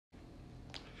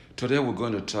Today we're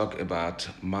going to talk about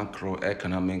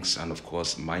macroeconomics and, of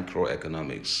course,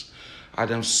 microeconomics.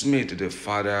 Adam Smith, the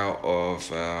father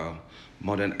of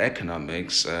modern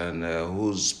economics, and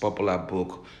whose popular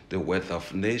book, The Wealth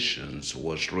of Nations,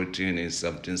 was written in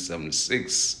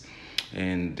 1776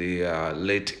 in the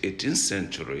late 18th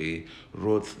century,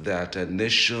 wrote that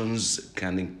nations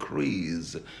can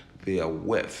increase their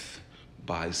wealth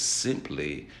by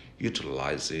simply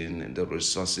utilizing the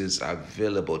resources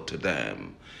available to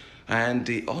them. And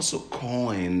he also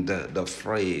coined the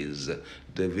phrase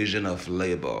division of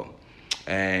labor,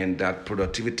 and that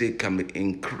productivity can be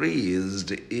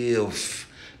increased if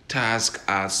tasks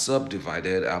are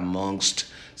subdivided amongst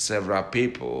several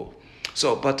people.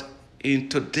 But in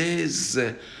today's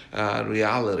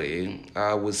reality,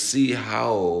 we see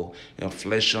how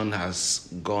inflation has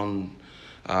gone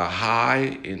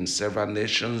high in several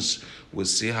nations. We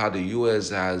see how the U.S.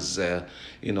 has,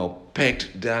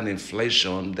 pegged down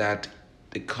inflation that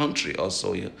the country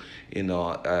also,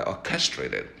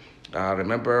 orchestrated.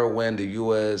 Remember when the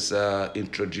U.S.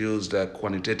 Introduced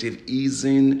quantitative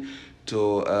easing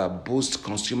to boost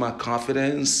consumer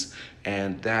confidence,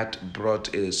 and that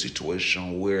brought a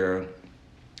situation where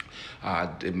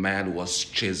demand was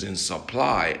chasing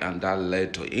supply, and that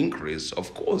led to increase.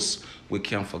 Of course, we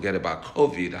can't forget about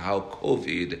COVID. How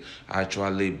COVID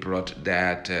actually brought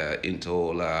that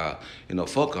into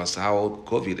focus. How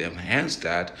COVID enhanced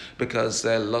that because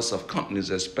lots of companies,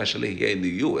 especially here in the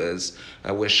U.S.,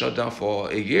 were shut down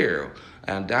for a year.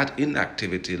 And that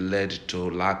inactivity led to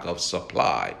lack of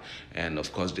supply. And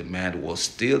of course, demand was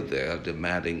still there.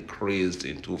 Demand increased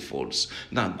in two folds.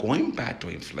 Now, going back to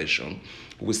inflation,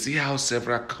 we see how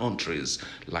several countries,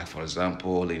 like for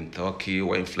example in Turkey,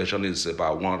 where inflation is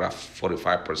about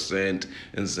 145%,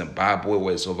 in Zimbabwe,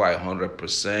 where it's over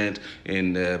 100%,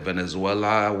 in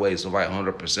Venezuela, where it's over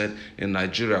 100%, in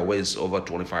Nigeria, where it's over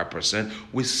 25%.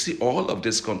 We see all of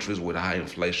these countries with high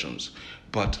inflations.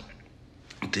 But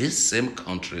these same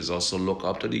countries also look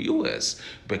up to the US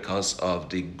because of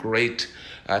the great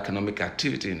economic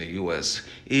activity in the US.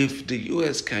 If the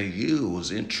US can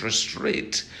use interest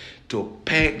rate to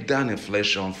peg down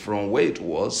inflation from where it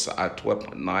was at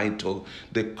 12.9 to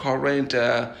the current,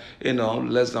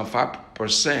 less than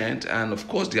 5%, and of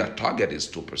course their target is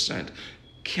 2%.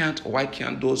 Why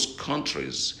can't those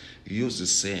countries use the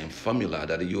same formula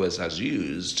that the US has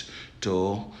used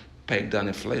to peg down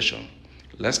inflation?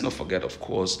 Let's not forget, of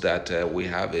course, that we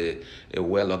have a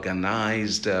well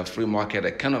organized free market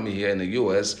economy here in the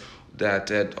US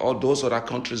that all those other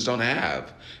countries don't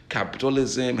have.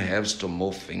 Capitalism helps to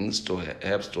move things,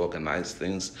 helps to organize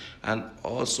things, and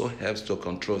also helps to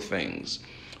control things.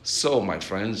 So, my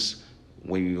friends,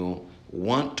 when you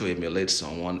want to emulate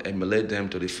someone, emulate them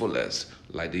to the fullest.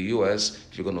 Like the US,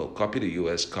 if you're going to copy the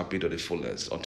US, copy to the fullest.